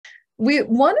we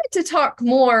wanted to talk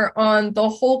more on the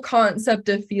whole concept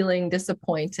of feeling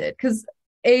disappointed because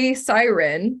a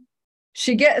siren,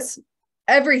 she gets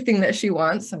everything that she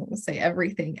wants. I'm going to say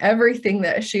everything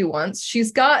that she wants.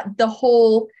 She's got the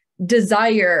whole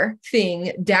desire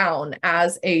thing down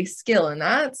as a skill, and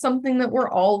that's something that we're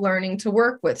all learning to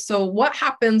work with. So what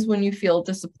happens when you feel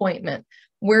disappointment?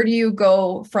 Where do you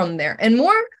go from there? And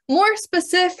more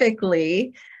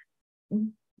specifically,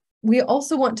 we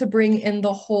also want to bring in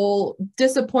the whole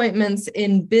disappointments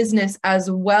in business as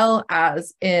well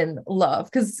as in love,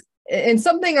 because and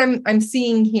something I'm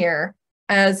seeing here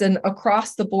as an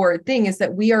across the board thing is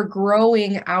that we are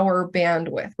growing our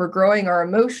bandwidth. We're growing our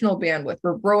emotional bandwidth.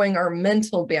 We're growing our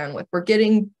mental bandwidth. We're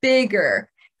getting bigger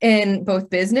in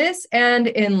both business and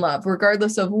in love,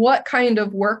 regardless of what kind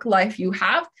of work life you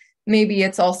have. Maybe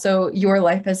it's also your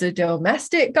life as a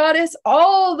domestic goddess,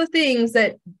 all the things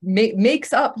that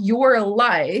makes up your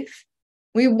life.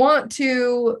 We want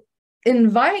to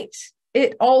invite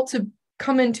it all to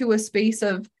come into a space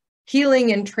of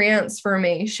healing and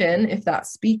transformation, if that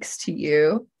speaks to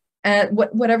you, and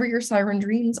whatever your siren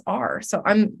dreams are. So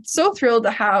I'm so thrilled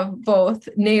to have both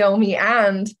Naomie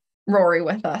and Rori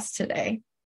with us today.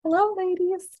 Hello,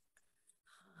 ladies.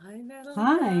 Hi, Natalina.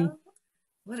 Hi.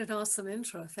 What an awesome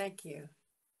intro. Thank you.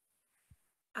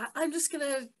 I'm just going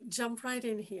to jump right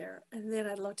in here, and then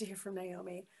I'd love to hear from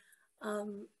Naomie.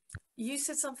 You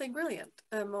said something brilliant,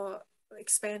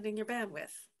 expanding your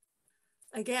bandwidth.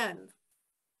 Again,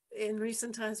 in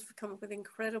recent times, we've come up with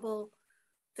incredible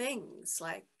things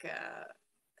like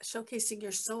showcasing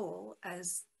your soul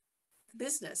as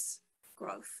business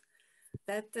growth.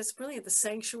 That's brilliant. The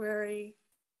sanctuary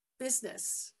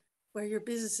business, where your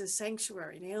business is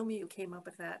sanctuary. Naomie, you came up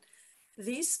with that.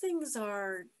 These things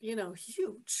are,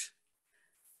 huge.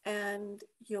 And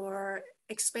you're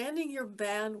expanding your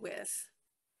bandwidth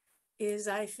is,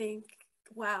 I think,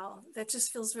 wow, that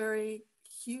just feels very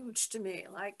huge to me.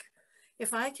 Like,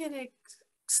 if I can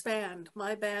expand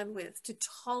my bandwidth to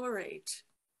tolerate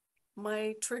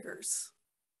my triggers,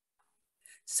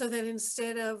 so that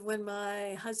instead of when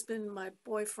my husband, my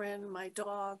boyfriend, my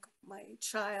dog, my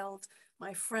child,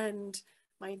 my friend,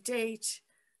 my date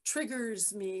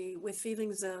triggers me with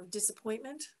feelings of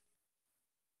disappointment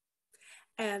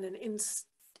and an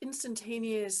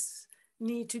instantaneous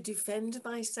need to defend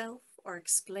myself or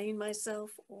explain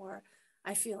myself, or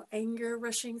I feel anger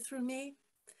rushing through me,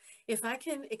 if I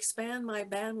can expand my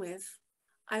bandwidth,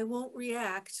 I won't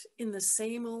react in the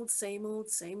same old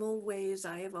ways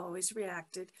I have always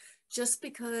reacted, just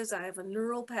because I have a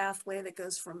neural pathway that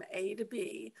goes from A to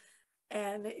B.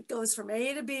 And it goes from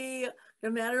A to B no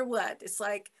matter what. It's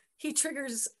like he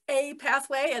triggers a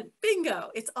pathway and bingo,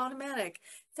 it's automatic.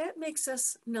 That makes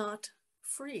us not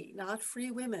free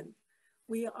women.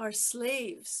 We are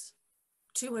slaves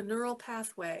to a neural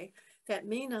pathway that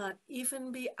may not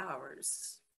even be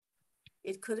ours.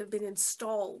 It could have been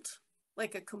installed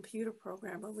like a computer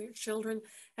program when we were children,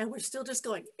 and we're still just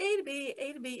going A to B,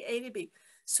 A to B, A to B.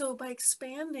 So by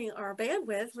expanding our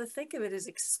bandwidth, let's think of it as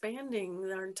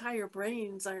expanding our entire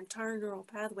brains, our entire neural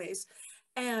pathways.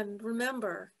 And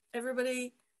remember,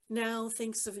 everybody now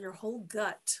thinks of your whole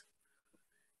gut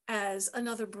as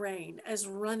another brain, as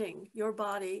running your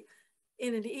body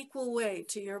in an equal way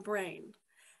to your brain.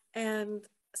 And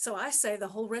so I say the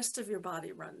whole rest of your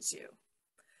body runs you.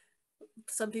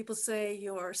 Some people say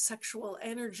your sexual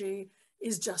energy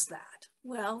is just that.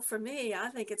 Well, for me, I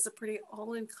think it's a pretty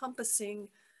all-encompassing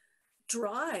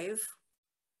drive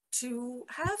to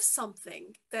have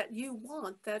something that you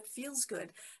want that feels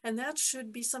good. And that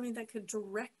should be something that could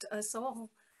direct us all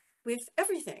with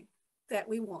everything that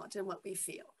we want and what we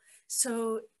feel.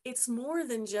 So it's more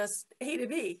than just A to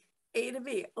B,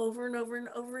 over and over and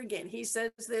over again. He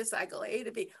says this, I go A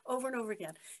to B, over and over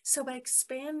again. So by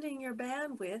expanding your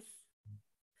bandwidth,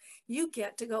 you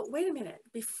get to go, wait a minute,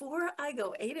 before I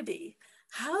go A to B,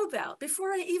 how about, before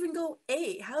I even go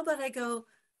A, how about I go,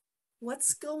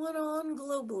 what's going on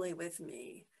globally with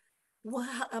me? Well,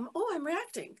 I'm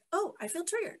reacting. Oh, I feel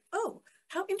triggered. Oh,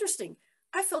 how interesting.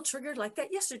 I felt triggered like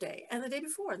that yesterday and the day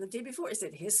before and the day before. Is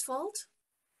it his fault?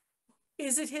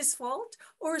 Is it his fault?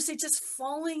 Or is he just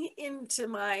falling into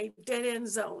my dead end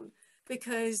zone?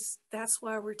 Because that's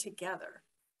why we're together.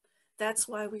 That's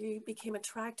why we became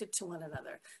attracted to one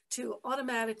another, to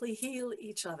automatically heal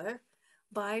each other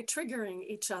by triggering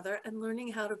each other and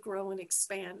learning how to grow and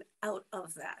expand out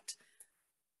of that.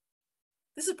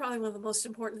 This is probably one of the most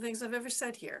important things I've ever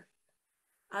said here.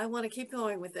 I want to keep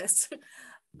going with this.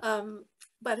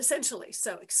 But essentially,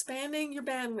 so expanding your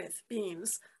bandwidth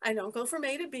means I don't go from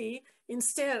A to B.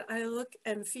 Instead, I look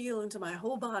and feel into my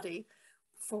whole body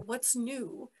for what's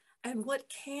new and what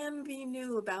can be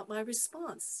new about my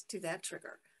response to that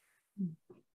trigger.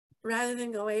 Rather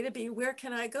than go A to B, where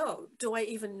can I go? Do I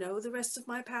even know the rest of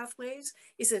my pathways?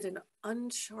 Is it an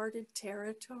uncharted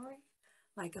territory,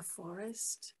 like a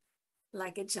forest,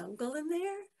 like a jungle in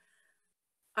there?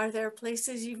 Are there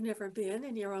places you've never been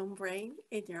in your own brain,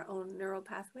 in your own neural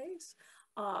pathways?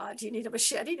 Do you need a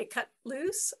machete to cut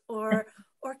loose? Or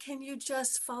can you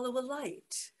just follow a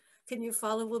light? Can you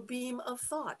follow a beam of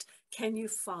thought? Can you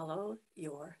follow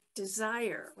your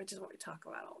desire, which is what we talk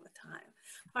about all the time?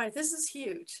 All right, this is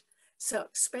huge. So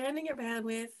expanding your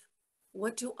bandwidth.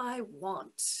 What do I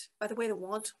want? By the way, the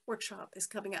want workshop is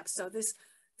coming up. So this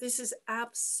is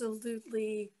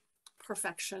absolutely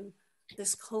perfection.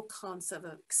 This whole concept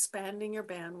of expanding your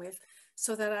bandwidth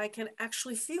so that I can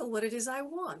actually feel what it is I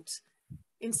want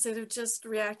instead of just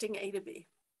reacting A to B.